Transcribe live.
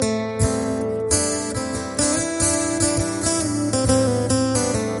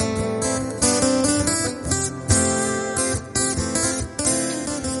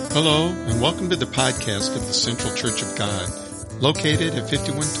Hello, and welcome to the podcast of the Central Church of God, located at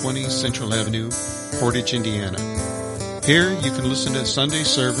 5120 Central Avenue, Portage, Indiana. Here you can listen to Sunday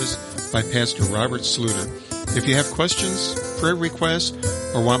service by Pastor Robert Sluder. If you have questions, prayer requests,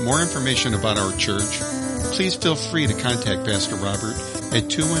 or want more information about our church, please feel free to contact Pastor Robert at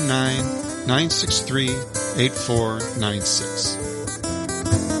 219-963-8496.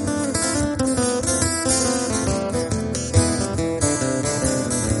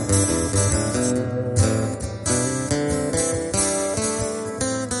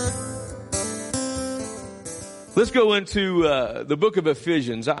 Let's go into the book of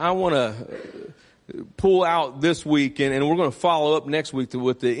Ephesians. I want to pull out this week, and we're going to follow up next week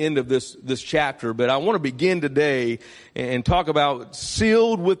with the end of this chapter. But I want to begin today and talk about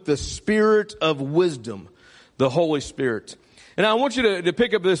sealed with the Spirit of wisdom, the Holy Spirit. And I want you to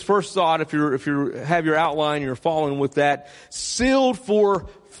pick up this first thought if you have your outline, you're following with that. Sealed for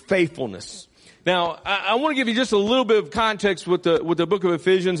faithfulness. Now, I want to give you just a little bit of context with the book of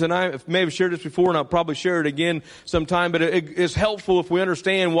Ephesians, and I may have shared this before, and I'll probably share it again sometime, but it's helpful if we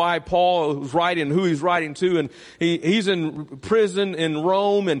understand why Paul is writing, who he's writing to, and he's in prison in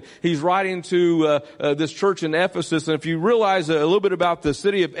Rome, and he's writing to this church in Ephesus, and if you realize a little bit about the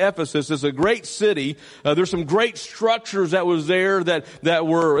city of Ephesus, it's a great city. There's some great structures that was there that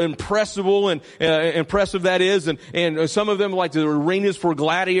were impressive, that is, and some of them like the arenas for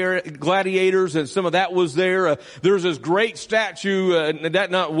gladiators, and some of that was there. There's this great statue,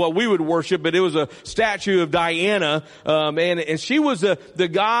 that not what we would worship, but it was a statue of Diana, and she was the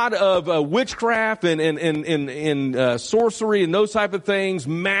god of witchcraft and sorcery and those type of things,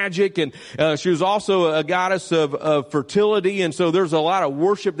 magic, and she was also a goddess of fertility, and so there's a lot of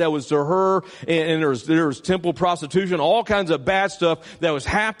worship that was to her, and there was temple prostitution, all kinds of bad stuff that was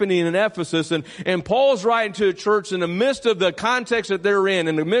happening in Ephesus, and Paul's writing to a church in the midst of the context that they're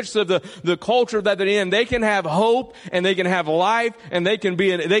in the midst of the culture that they're in. They can have hope, and they can have life, and they can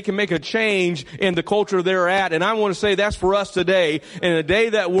make a change in the culture they're at. And I want to say that's for us today, in a day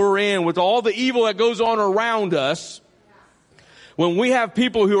that we're in, with all the evil that goes on around us. When we have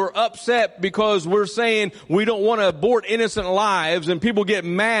people who are upset because we're saying we don't want to abort innocent lives, and people get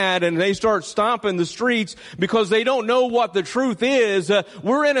mad and they start stomping the streets because they don't know what the truth is,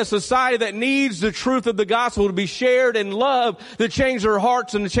 we're in a society that needs the truth of the gospel to be shared and loved, to change their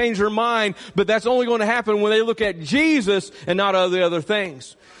hearts and to change their mind. But that's only going to happen when they look at Jesus and not other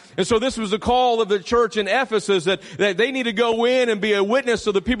things. And so this was the call of the church in Ephesus, that they need to go in and be a witness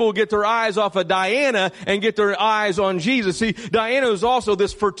so that people will get their eyes off of Diana and get their eyes on Jesus. See, Diana is also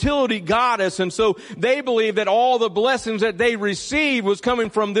this fertility goddess, and so they believe that all the blessings that they received was coming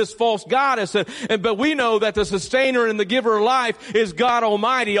from this false goddess. But we know that the sustainer and the giver of life is God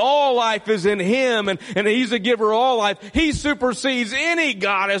Almighty. All life is in Him, and He's the giver of all life. He supersedes any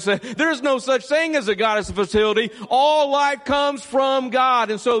goddess. There's no such thing as a goddess of fertility. All life comes from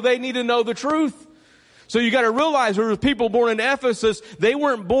God, and so they need to know the truth. So you got to realize there were people born in Ephesus. They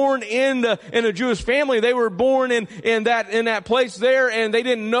weren't born in a Jewish family. They were born in that place there, and they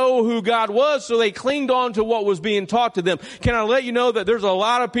didn't know who God was, so they clinged on to what was being taught to them. Can I let you know that there's a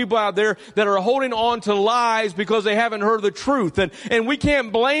lot of people out there that are holding on to lies because they haven't heard the truth, and we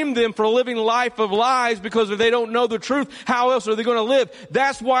can't blame them for living a life of lies, because if they don't know the truth, how else are they going to live?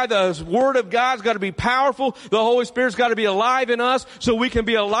 That's why the Word of God's got to be powerful. The Holy Spirit's got to be alive in us, so we can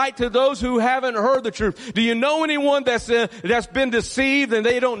be a light to those who haven't heard the truth. Do you know anyone that's been deceived and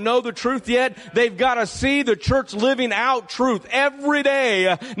they don't know the truth yet? They've got to see the church living out truth every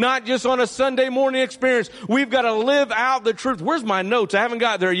day, not just on a Sunday morning experience. We've got to live out the truth. Where's my notes? I haven't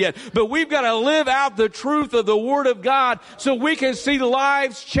got there yet. But we've got to live out the truth of the Word of God so we can see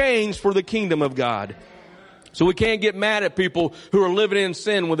lives change for the kingdom of God. So we can't get mad at people who are living in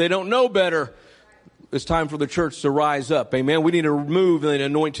sin when they don't know better. It's time for the church to rise up. Amen. We need to remove the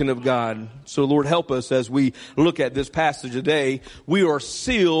anointing of God. So Lord, help us as we look at this passage today. We are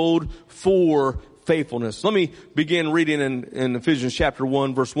sealed for faithfulness. Let me begin reading in Ephesians chapter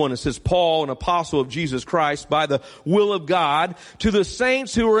 1, verse 1. It says, Paul, an apostle of Jesus Christ, by the will of God, to the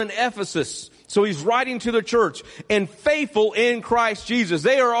saints who are in Ephesus. So he's writing to the church, and faithful in Christ Jesus.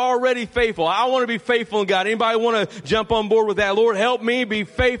 They are already faithful. I want to be faithful in God. Anybody want to jump on board with that? Lord, help me be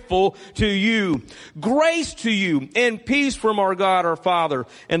faithful to you. Grace to you and peace from our God, our Father,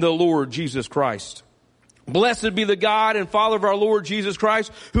 and the Lord Jesus Christ. Blessed be the God and Father of our Lord Jesus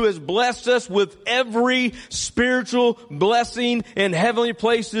Christ, who has blessed us with every spiritual blessing in heavenly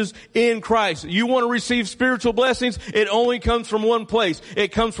places in Christ. You want to receive spiritual blessings? It only comes from one place.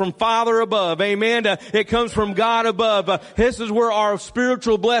 It comes from Father above. Amen. It comes from God above. This is where our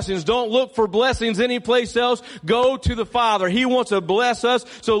spiritual blessings. Don't look for blessings anyplace else. Go to the Father. He wants to bless us.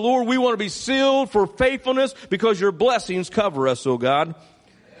 So Lord, we want to be sealed for faithfulness because your blessings cover us, oh God.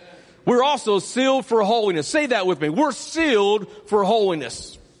 We're also sealed for holiness. Say that with me. We're sealed for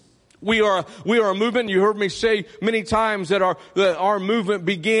holiness. We are a movement. You heard me say many times that our movement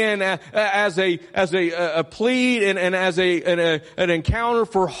began as a plea and as an encounter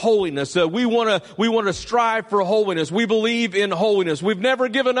for holiness. We want to strive for holiness. We believe in holiness. We've never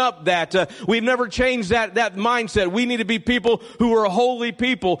given up that. We've never changed that mindset. We need to be people who are holy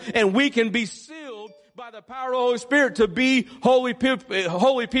people, and we can be sealed by the power of the Holy Spirit to be holy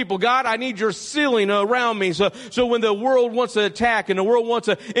people. God, I need your sealing around me. So when the world wants to attack and the world wants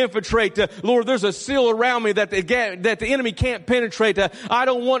to infiltrate, Lord, there's a seal around me that the enemy can't penetrate. I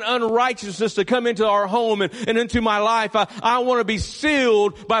don't want unrighteousness to come into our home and into my life. I want to be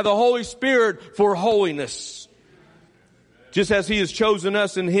sealed by the Holy Spirit for holiness. Just as he has chosen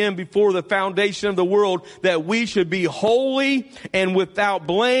us in him before the foundation of the world, that we should be holy and without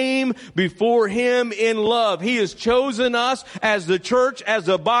blame before him in love. He has chosen us as the church, as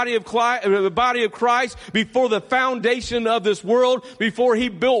the body of Christ before the foundation of this world, before he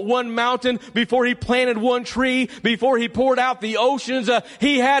built one mountain, before he planted one tree, before he poured out the oceans.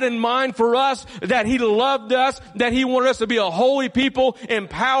 He had in mind for us that he loved us, that he wanted us to be a holy people,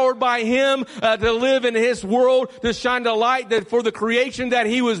 empowered by him to live in his world, to shine the light that for the creation that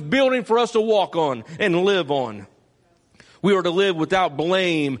he was building for us to walk on and live on. We are to live without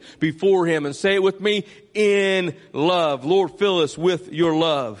blame before him. And say it with me, in love. Lord, fill us with your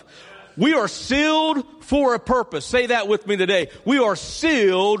love. We are sealed for a purpose. Say that with me today. We are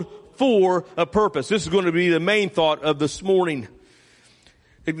sealed for a purpose. This is going to be the main thought of this morning.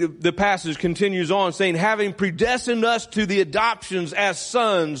 The passage continues on saying, having predestined us to the adoptions as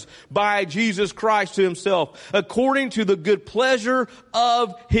sons by Jesus Christ to himself, according to the good pleasure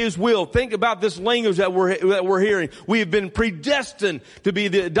of his will. Think about this language that we're hearing. We have been predestined to be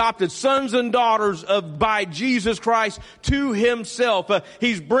the adopted sons and daughters by Jesus Christ to himself.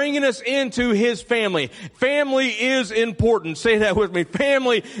 He's bringing us into his family. Family is important. Say that with me.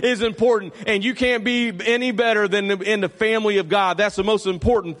 Family is important. And you can't be any better than in the family of God. That's the most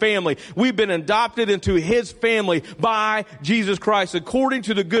important family. We've been adopted into his family by Jesus Christ according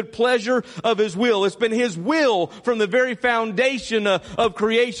to the good pleasure of his will. It's been his will from the very foundation of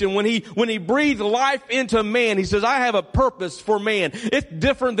creation. When he breathed life into man, he says, I have a purpose for man. It's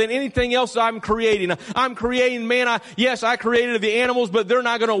different than anything else I'm creating. I'm creating man. Yes, I created the animals, but they're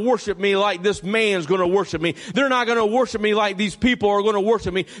not going to worship me like this man's going to worship me. They're not going to worship me like these people are going to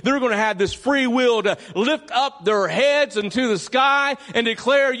worship me. They're going to have this free will to lift up their heads into the sky and declare,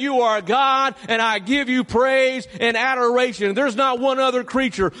 you are God, and I give you praise and adoration. There's not one other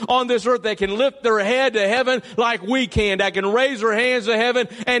creature on this earth that can lift their head to heaven like we can, that can raise their hands to heaven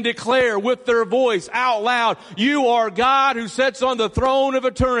and declare with their voice out loud, you are God who sits on the throne of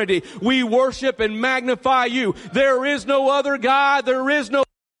eternity. We worship and magnify you. There is no other God. There is no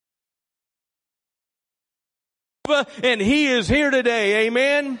and he is here today.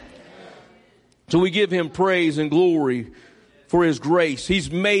 Amen. So we give him praise and glory for his grace. He's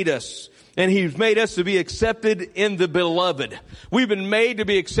made us, and he's made us to be accepted in the beloved. We've been made to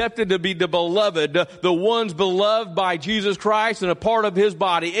be accepted to be the beloved, the ones beloved by Jesus Christ and a part of his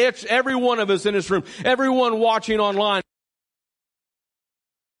body. It's every one of us in this room, everyone watching online.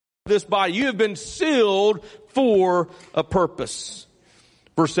 This body, you have been sealed for a purpose.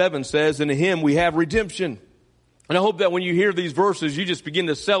 Verse 7 says, in him we have redemption. And I hope that when you hear these verses, you just begin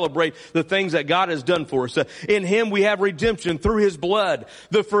to celebrate the things that God has done for us. In him we have redemption through his blood,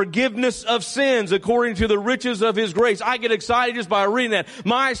 the forgiveness of sins according to the riches of his grace. I get excited just by reading that.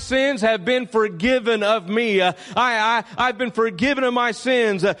 My sins have been forgiven of me. I've been forgiven of my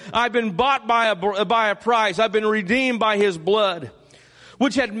sins. I've been bought by a price. I've been redeemed by his blood,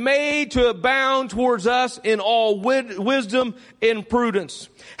 which had made to abound towards us in all wisdom and prudence,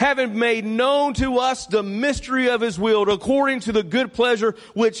 having made known to us the mystery of his will, according to the good pleasure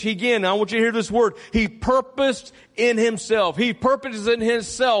which he, again, I want you to hear this word, he purposed in himself. He purposed in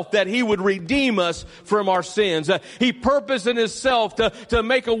himself that he would redeem us from our sins. He purposed in himself to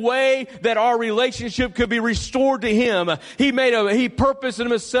make a way that our relationship could be restored to him. He purposed in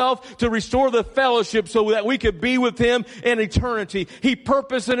himself to restore the fellowship so that we could be with him in eternity. He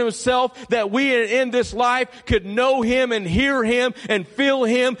purposed in himself that we in this life could know him and hear him and feel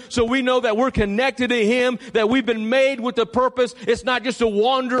him, so we know that we're connected to him, that we've been made with the purpose. It's not just to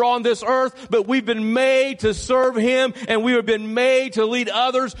wander on this earth, but we've been made to serve him, and we have been made to lead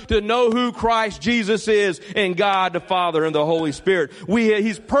others to know who Christ Jesus is, and God the Father and the Holy Spirit.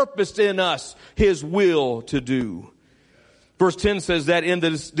 He's purposed in us his will to do. Verse 10 says that in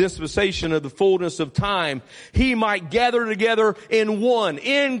the dispensation of the fullness of time, he might gather together in one,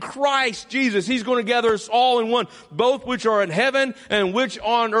 in Christ Jesus. He's going to gather us all in one, both which are in heaven and which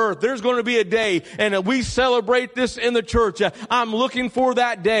on earth. There's going to be a day, and we celebrate this in the church. I'm looking for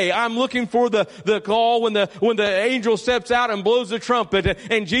that day. I'm looking for the call when the angel steps out and blows the trumpet,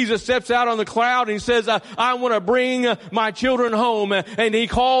 and Jesus steps out on the cloud and he says, I want to bring my children home, and he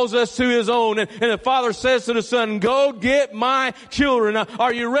calls us to his own, and the Father says to the Son, go get my children.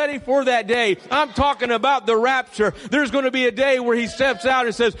 Are you ready for that day? I'm talking about the rapture. There's going to be a day where he steps out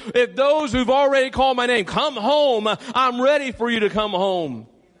and says, if those who've already called my name come home, I'm ready for you to come home.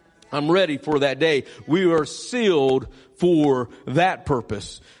 I'm ready for that day. We are sealed for that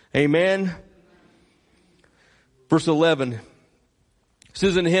purpose. Amen. Verse 11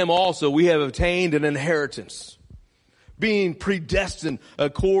 says, in him also we have obtained an inheritance, being predestined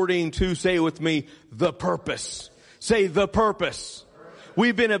according to, say with me, the purpose. Say the purpose.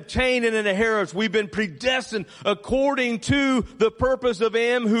 We've been obtained an inheritance. We've been predestined according to the purpose of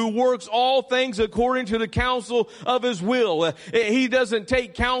him who works all things according to the counsel of his will. He doesn't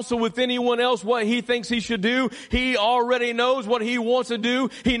take counsel with anyone else what he thinks he should do. He already knows what he wants to do.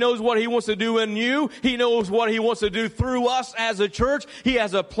 He knows what he wants to do in you. He knows what he wants to do through us as a church. He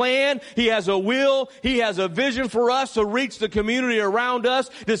has a plan. He has a will. He has a vision for us to reach the community around us,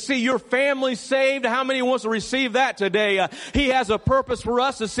 to see your family saved. How many wants to receive that today? He has a purpose for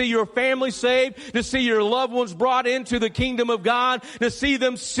us to see your family saved, to see your loved ones brought into the kingdom of God, to see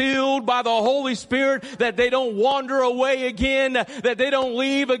them sealed by the Holy Spirit, that they don't wander away again, that they don't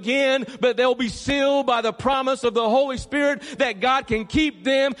leave again, but they'll be sealed by the promise of the Holy Spirit, that God can keep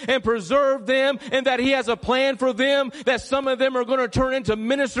them and preserve them, and that he has a plan for them, that some of them are going to turn into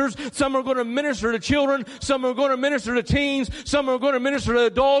ministers, some are going to minister to children, some are going to minister to teens, some are going to minister to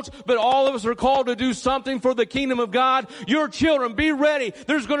adults, but all of us are called to do something for the kingdom of God. Your children, be ready.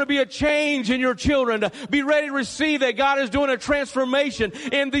 There's going to be a change in your children. Be ready to receive that God is doing a transformation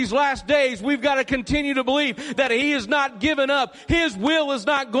in these last days. We've got to continue to believe that he is not given up. His will is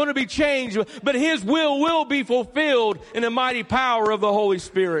not going to be changed, but his will be fulfilled in the mighty power of the Holy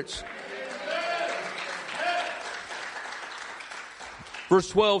Spirit. Verse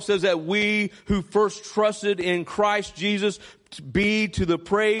 12 says that we who first trusted in Christ Jesus be to the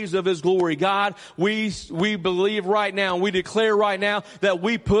praise of his glory. God, we believe right now, we declare right now that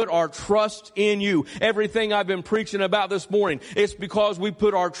we put our trust in you. Everything I've been preaching about this morning, it's because we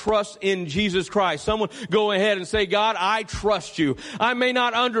put our trust in Jesus Christ. Someone go ahead and say, God, I trust you. I may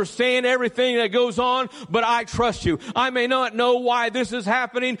not understand everything that goes on, but I trust you. I may not know why this is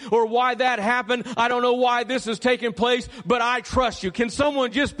happening or why that happened. I don't know why this is taking place, but I trust you. Can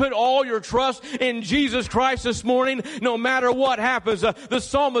someone just put all your trust in Jesus Christ this morning, no matter what happens? The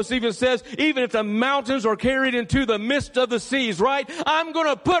psalmist even says, even if the mountains are carried into the midst of the seas, right? I'm going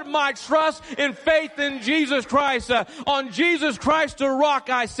to put my trust and faith in Jesus Christ. On Jesus Christ, the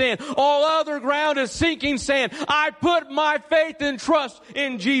rock I stand. All other ground is sinking sand. I put my faith and trust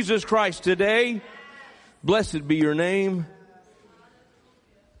in Jesus Christ today. Blessed be your name.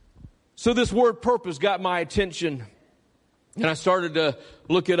 So this word purpose got my attention, and I started to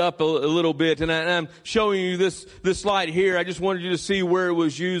look it up a little bit, and I'm showing you this slide here. I just wanted you to see where it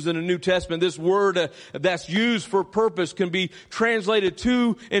was used in the New Testament. This word that's used for purpose can be translated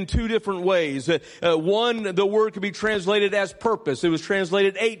in two different ways. One, the word can be translated as purpose. It was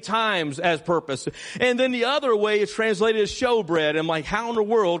translated 8 times as purpose. And then the other way it's translated as showbread. I'm like, how in the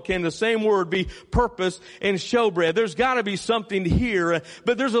world can the same word be purpose and showbread? There's got to be something here.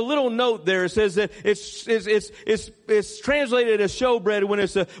 But there's a little note there. It says that it's translated as showbread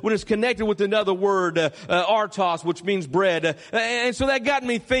when it's connected with another word, artos, which means bread. And so that got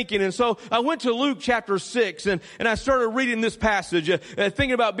me thinking. And so I went to Luke chapter 6 and I started reading this passage,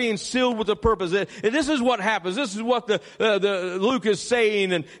 thinking about being sealed with a purpose. And this is what happens. This is what the Luke is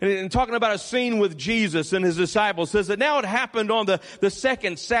saying and talking about a scene with Jesus and his disciples. It says that now it happened on the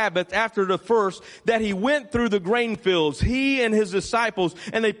second Sabbath after the first that he went through the grain fields, he and his disciples,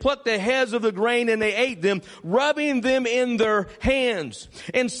 and they plucked the heads of the grain and they ate them, rubbing them in their hands.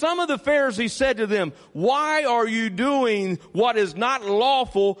 And some of the Pharisees said to them, why are you doing what is not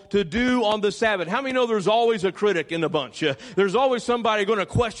lawful to do on the Sabbath? How many know there's always a critic in the bunch? There's always somebody going to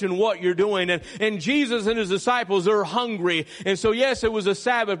question what you're doing. And Jesus and his disciples are hungry. And so yes, it was a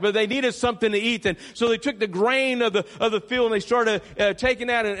Sabbath, but they needed something to eat. And so they took the grain of the field and they started taking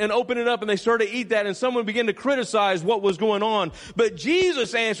that and opening it up and they started to eat that. And someone began to criticize what was going on. But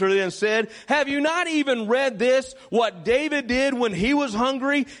Jesus answered and said, have you not even read this? What David did when he was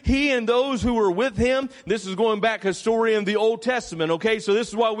hungry, he and those who were with him. This is going back a story in the Old Testament. Okay. So this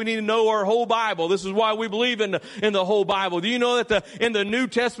is why we need to know our whole Bible. This is why we believe in the whole Bible. Do you know that in the New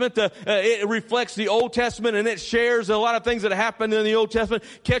Testament, it reflects the Old Testament and it shares a lot of things that happened in the Old Testament?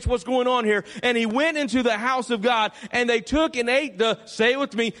 Catch what's going on here. And he went into the house of God and they took and ate say it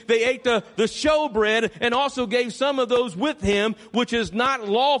with me, they ate the showbread and also gave some of those with him, which is not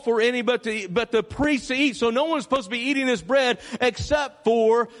law for any but the priests to eat. So no one's supposed to be eating this bread except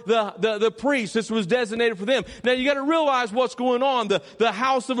for the priests. This was designated for them. Now you got to realize what's going on. The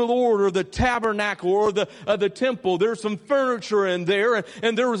house of the Lord or the tabernacle or the temple. There's some furniture in there,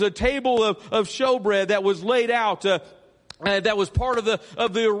 and there was a table of showbread that was laid out. That was part of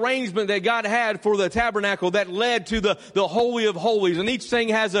the arrangement that God had for the tabernacle that led to the Holy of Holies. And each thing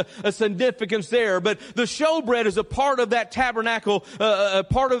has a significance there. But the showbread is a part of that tabernacle. A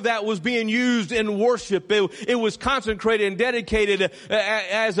part of that was being used in worship. It was consecrated and dedicated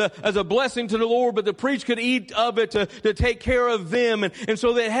as a blessing to the Lord, but the priest could eat of it to take care of them. And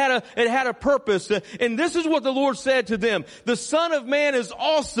so it had a purpose. And this is what the Lord said to them. The Son of Man is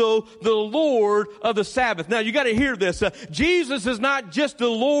also the Lord of the Sabbath. Now you got to hear this. Jesus is not just the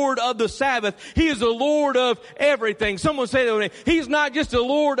Lord of the Sabbath. He is the Lord of everything. Someone say that with me. He's not just the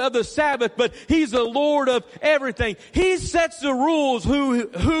Lord of the Sabbath, but He's the Lord of everything. He sets the rules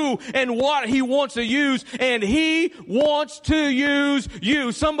who and what He wants to use, and He wants to use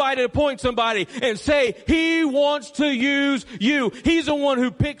you. Somebody to point somebody and say, He wants to use you. He's the one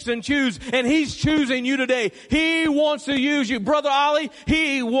who picks and chooses, and He's choosing you today. He wants to use you. Brother Ollie,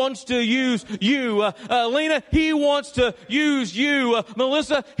 He wants to use you. Lena, He wants to use you.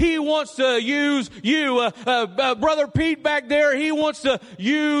 Melissa, He wants to use you. Brother Pete back there, he wants to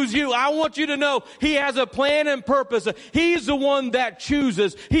use you. I want you to know He has a plan and purpose. He's the one that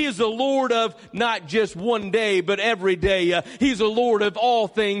chooses. He is the Lord of not just one day, but every day. He's the Lord of all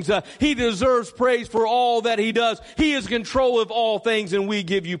things. He deserves praise for all that He does. He is in control of all things, and we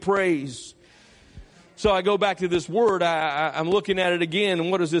give you praise. So I go back to this word. I'm looking at it again. And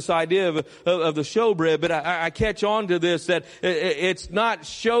what is this idea of the showbread? But I catch on to this, that it's not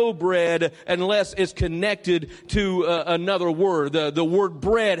showbread unless it's connected to another word. The word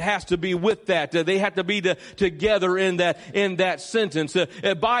bread has to be with that. They have to be together in that sentence.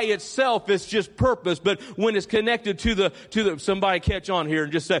 By itself, it's just purpose. But when it's connected to the somebody catch on here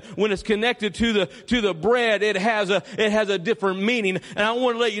and just say, when it's connected to the bread, it has a different meaning. And I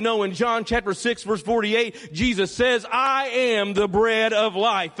want to let you know in John chapter 6 verse 48, Jesus says, I am the bread of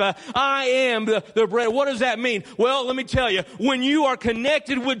life. I am the bread. What does that mean? Well, let me tell you, when you are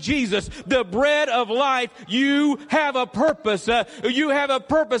connected with Jesus, the bread of life, you have a purpose. You have a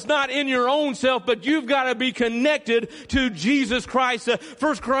purpose not in your own self, but you've got to be connected to Jesus Christ.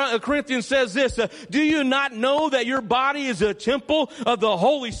 1 Corinthians says this, do you not know that your body is a temple of the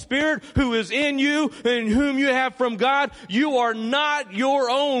Holy Spirit who is in you and whom you have from God? You are not your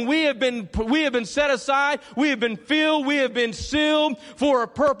own. We have been set aside. We have been filled. We have been sealed for a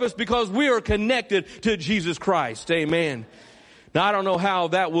purpose because we are connected to Jesus Christ. Amen. Now, I don't know how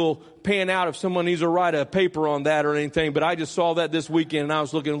that will pan out if someone needs to write a paper on that or anything, but I just saw that this weekend and I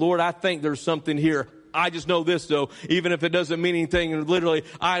was looking, Lord, I think there's something here. I just know this though, even if it doesn't mean anything, literally,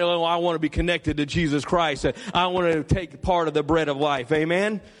 I know I want to be connected to Jesus Christ. I want to take part of the bread of life.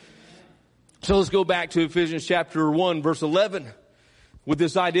 Amen. So let's go back to Ephesians chapter 1 verse 11. With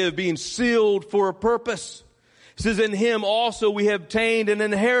this idea of being sealed for a purpose. It says, in him also we have obtained an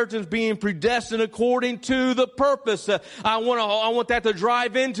inheritance, being predestined according to the purpose. I want that to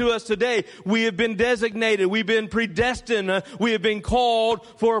drive into us today. We have been designated. We've been predestined. We have been called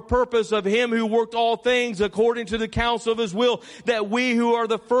for a purpose of him who worked all things according to the counsel of his will, that we who are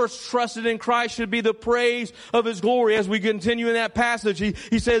the first trusted in Christ should be the praise of his glory. As we continue in that passage,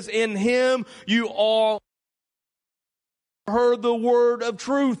 he says, in him you all heard the word of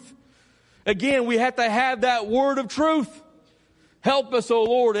truth. Again, we have to have that word of truth. Help us, O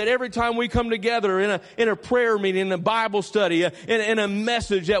Lord, that every time we come together in a prayer meeting, in a Bible study, in a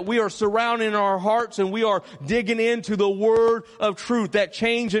message, that we are surrounding our hearts and we are digging into the word of truth that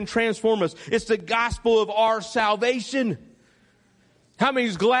change and transform us. It's the gospel of our salvation. How many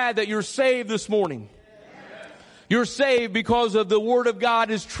is glad that you're saved this morning? You're saved because of the word of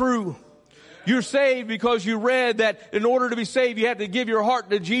God is true. You're saved because you read that in order to be saved, you have to give your heart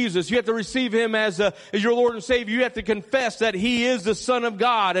to Jesus. You have to receive him as your Lord and Savior. You have to confess that he is the Son of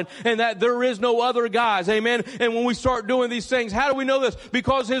God and that there is no other gods. Amen. And when we start doing these things, how do we know this?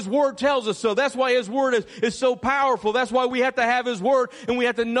 Because his word tells us so. That's why his word is so powerful. That's why we have to have his word, and we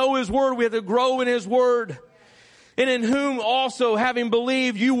have to know his word. We have to grow in his word. And in whom also, having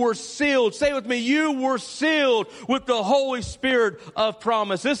believed, you were sealed. Say with me, you were sealed with the Holy Spirit of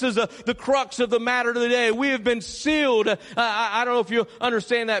promise. This is the crux of the matter today. We have been sealed. I don't know if you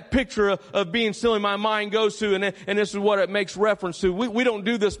understand that picture of being sealed. My mind goes to, and this is what it makes reference to. We don't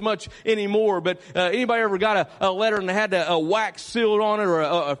do this much anymore, but anybody ever got a letter and had a wax sealed on it, or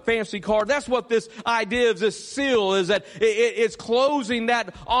a fancy card? That's what this idea of this seal is, that it's closing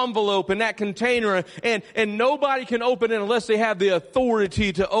that envelope and that container, and nobody can open it unless they have the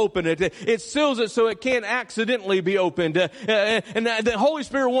authority to open it. It seals it so it can't accidentally be opened. And the Holy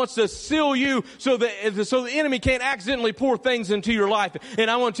Spirit wants to seal you so the enemy can't accidentally pour things into your life. And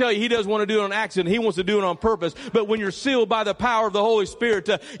I want to tell you, he doesn't want to do it on accident. He wants to do it on purpose. But when you're sealed by the power of the Holy Spirit,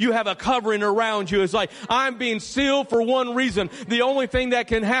 you have a covering around you. It's like, I'm being sealed for one reason. The only thing that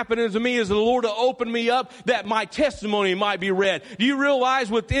can happen to me is the Lord to open me up, that my testimony might be read. Do you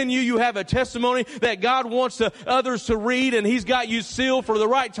realize within you have a testimony that God wants others to read, and he's got you sealed for the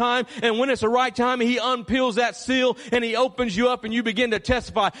right time? And when it's the right time, he unpeels that seal and he opens you up, and you begin to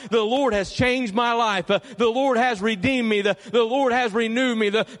testify, the Lord has changed my life. The Lord has redeemed me. The Lord has renewed me.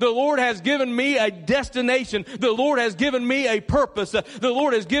 The Lord has given me a destination. The Lord has given me a purpose. The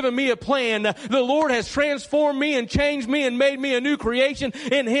Lord has given me a plan. The Lord has transformed me and changed me and made me a new creation.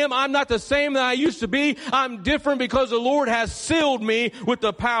 In him, I'm not the same that I used to be. I'm different because the Lord has sealed me with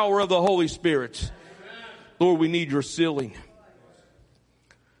the power of the Holy Spirit. Lord, we need your sealing.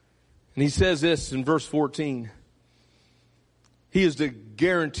 And he says this in verse 14. He is the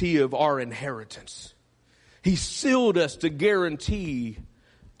guarantee of our inheritance. He sealed us to guarantee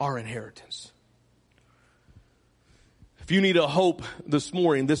our inheritance. If you need a hope this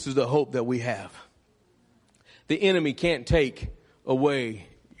morning, this is the hope that we have. The enemy can't take away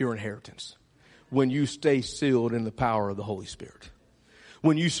your inheritance when you stay sealed in the power of the Holy Spirit.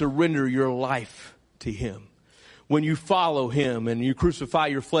 When you surrender your life to him. When you follow him and you crucify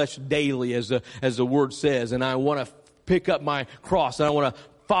your flesh daily, as the word says, and I want to pick up my cross and I want to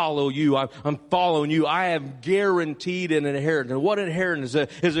follow you. I'm following you. I have guaranteed an inheritance. What inheritance?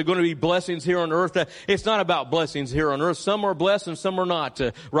 Is it going to be blessings here on earth? It's not about blessings here on earth. Some are blessed and some are not,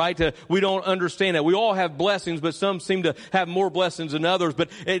 right? We don't understand that. We all have blessings, but some seem to have more blessings than others. But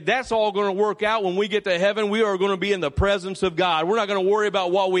that's all going to work out when we get to heaven. We are going to be in the presence of God. We're not going to worry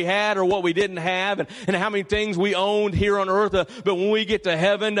about what we had or what we didn't have and how many things we owned here on earth. But when we get to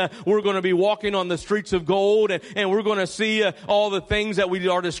heaven, we're going to be walking on the streets of gold, and we're going to see all the things that we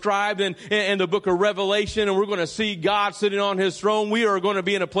are described in the book of Revelation, and we're going to see God sitting on his throne. We are going to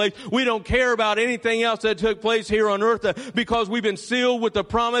be in a place we don't care about anything else that took place here on earth, because we've been sealed with the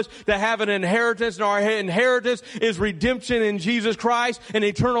promise to have an inheritance, and our inheritance is redemption in Jesus Christ and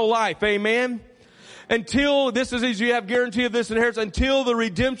eternal life. Amen. Until this is, you have guarantee of this inheritance, until the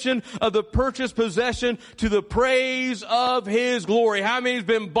redemption of the purchased possession to the praise of his glory. How many has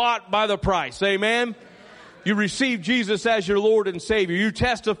been bought by the price? Amen. You receive Jesus as your Lord and Savior. You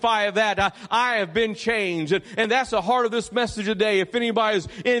testify of that. I have been changed. And that's the heart of this message today. If anybody's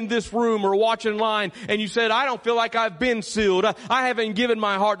in this room or watching online and you said, I don't feel like I've been sealed, I haven't given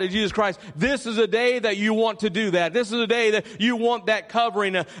my heart to Jesus Christ, this is a day that you want to do that. This is a day that you want that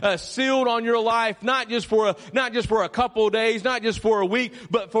covering sealed on your life, not just for a couple of days, not just for a week,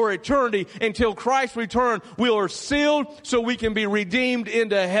 but for eternity. Until Christ's return, we are sealed so we can be redeemed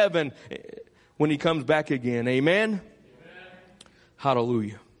into heaven when he comes back again. Amen? Amen.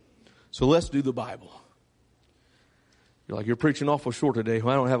 Hallelujah. So let's do the Bible. You're like, you're preaching awful short today.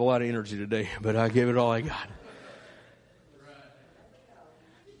 Well, I don't have a lot of energy today, but I gave it all I got.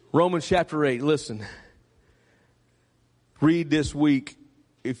 Romans chapter 8, listen. Read this week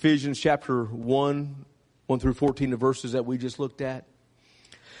Ephesians chapter 1 through 14, the verses that we just looked at.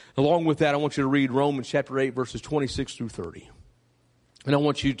 Along with that, I want you to read Romans chapter 8, verses 26 through 30. And I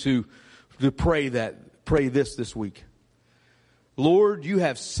want you to pray this week. Lord, you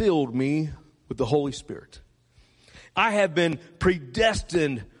have sealed me with the Holy Spirit. I have been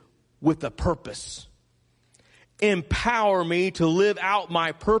predestined with a purpose. Empower me to live out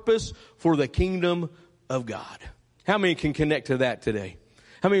my purpose for the kingdom of God. How many can connect to that today?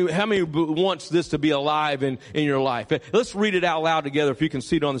 How many wants this to be alive in your life? Let's read it out loud together if you can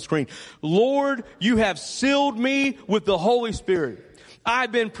see it on the screen. Lord, you have sealed me with the Holy Spirit.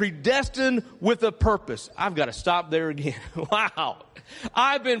 I've been predestined with a purpose. I've got to stop there again. Wow.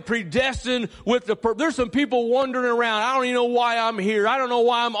 I've been predestined with the purpose. There's some people wandering around. I don't even know why I'm here. I don't know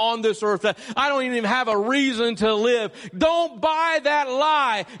why I'm on this earth. I don't even have a reason to live. Don't buy that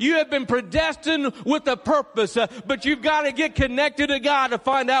lie. You have been predestined with a purpose, but you've got to get connected to God to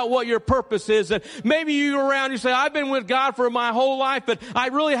find out what your purpose is. Maybe you're around, you say, I've been with God for my whole life, but I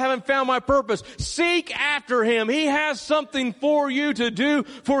really haven't found my purpose. Seek after Him. He has something for you to do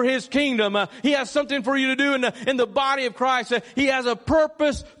for His kingdom. He has something for you to do in the body of Christ. He has a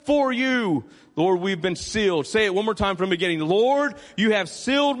purpose for you. Lord, we've been sealed. Say it one more time from the beginning. Lord, you have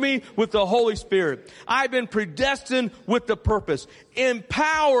sealed me with the Holy Spirit. I've been predestined with the purpose.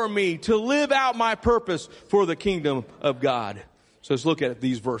 Empower me to live out my purpose for the kingdom of God. So let's look at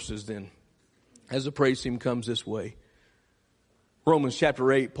these verses then as the praise team comes this way. Romans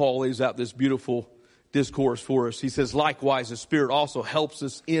chapter 8, Paul lays out this beautiful discourse for us. He says, likewise, the Spirit also helps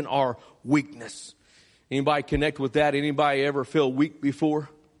us in our weakness. Anybody connect with that? Anybody ever feel weak before?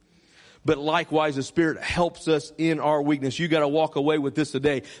 But likewise, the Spirit helps us in our weakness. You got to walk away with this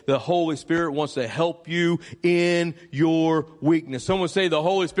today. The Holy Spirit wants to help you in your weakness. Someone say, the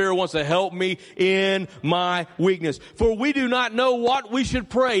Holy Spirit wants to help me in my weakness. For we do not know what we should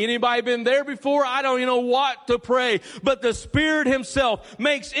pray. Anybody been there before? I don't even know what to pray. But the Spirit Himself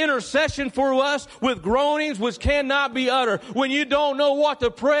makes intercession for us with groanings which cannot be uttered. When you don't know what to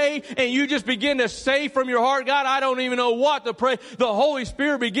pray and you just begin to say from your heart, God, I don't even know what to pray, the Holy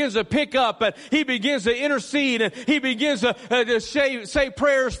Spirit begins to pick up and He begins to intercede and He begins to say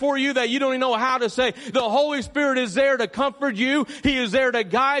prayers for you that you don't even know how to say. The Holy Spirit is there to comfort you. He is there to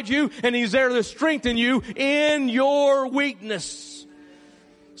guide you, and He's there to strengthen you in your weakness.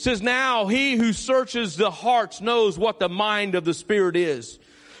 It says, now He who searches the hearts knows what the mind of the Spirit is,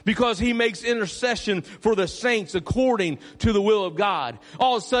 because He makes intercession for the saints according to the will of God.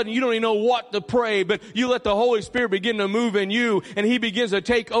 All of a sudden, you don't even know what to pray, but you let the Holy Spirit begin to move in you, and He begins to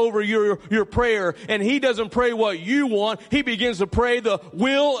take over your prayer. And He doesn't pray what you want. He begins to pray the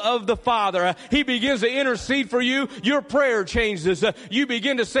will of the Father. He begins to intercede for you. Your prayer changes. You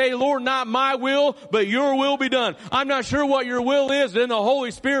begin to say, Lord, not my will, but your will be done. I'm not sure what your will is. Then the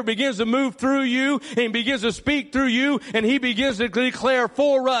Holy Spirit begins to move through you, and begins to speak through you, and He begins to declare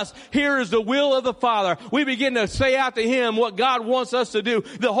for us, here is the will of the Father. We begin to say out to Him what God wants us to do.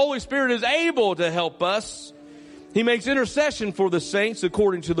 The Holy Spirit is able to help us. He makes intercession for the saints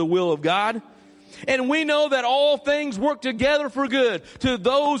according to the will of God. And we know that all things work together for good to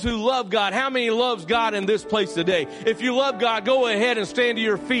those who love God. How many loves God in this place today? If you love God, go ahead and stand to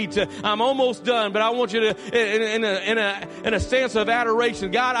your feet. I'm almost done, but I want you to, in a stance of adoration,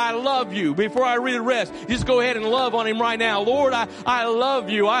 God, I love you. Before I read the rest, just go ahead and love on Him right now. Lord, I love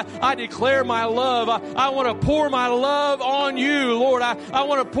you. I declare my love. I want to pour my love on you, Lord. I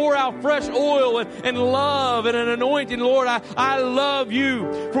want to pour out fresh oil and love and an anointing, Lord. I love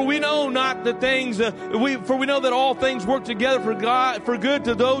you. For we know not the things for we know that all things work together for good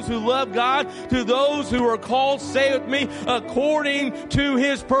to those who love God, to those who are called, say with me, according to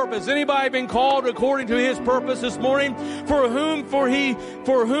His purpose. Anybody been called according to His purpose this morning? For whom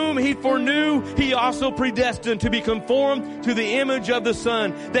He foreknew, He also predestined to be conformed to the image of the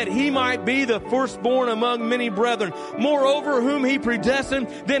Son, that He might be the firstborn among many brethren. Moreover, whom He predestined,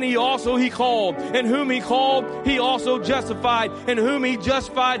 then He called, and whom He called, He also justified, and whom He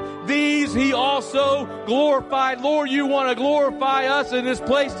justified, these He also glorified. Lord, you want to glorify us in this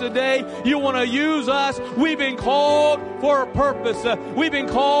place today. You want to use us. We've been called for a purpose. We've been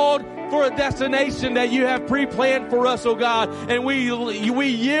called for a destination that you have pre-planned for us, oh God. And we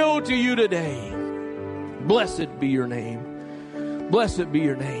yield to you today. Blessed be your name. Blessed be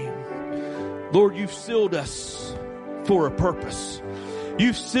your name. Lord, you've sealed us for a purpose.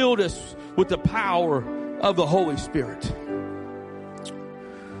 You've sealed us with the power of the Holy Spirit.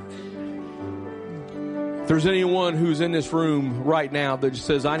 If there's anyone who's in this room right now that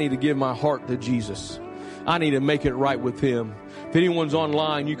says, I need to give my heart to Jesus. I need to make it right with Him. If anyone's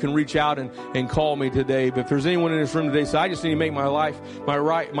online, you can reach out and call me today. But if there's anyone in this room today, say, I just need to make my life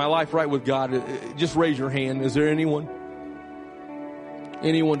right with God, just raise your hand. Is there anyone?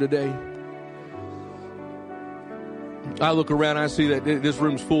 Anyone today? I look around, I see that this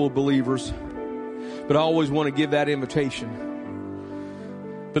room's full of believers. But I always want to give that invitation.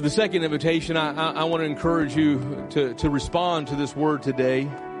 But the second invitation, I want to encourage you to respond to this word today.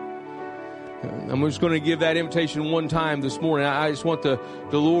 I'm just going to give that invitation one time this morning. I just want the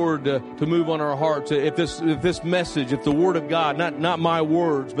Lord to move on our hearts. If this message, if the Word of God, not my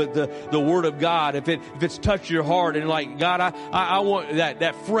words, but the Word of God, if it's touched your heart and like, God, I want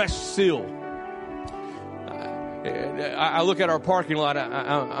that fresh seal. I look at our parking lot.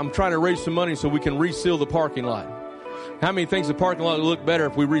 I'm trying to raise some money so we can reseal the parking lot. How many thinks the parking lot would look better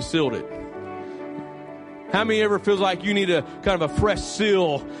if we resealed it? How many ever feels like you need a kind of a fresh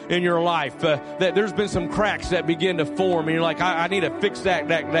seal in your life? That there's been some cracks that begin to form, and you're like, I need to fix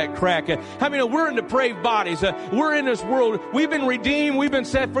that crack. How many know we're in depraved bodies? We're in this world. We've been redeemed. We've been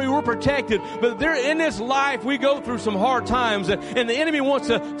set free. We're protected. But in this life, we go through some hard times, and the enemy wants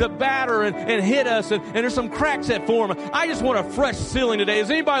to batter and hit us, and there's some cracks that form. I just want a fresh sealing today. Does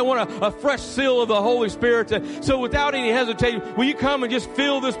anybody want a fresh seal of the Holy Spirit? So without any hesitation, will you come and just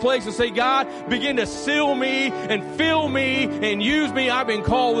fill this place and say, God, begin to seal me and fill me and use me. I've been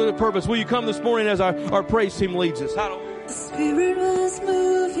called with a purpose. Will you come this morning as our praise team leads us? The Spirit was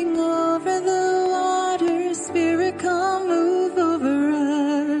moving over the water. Spirit, come move.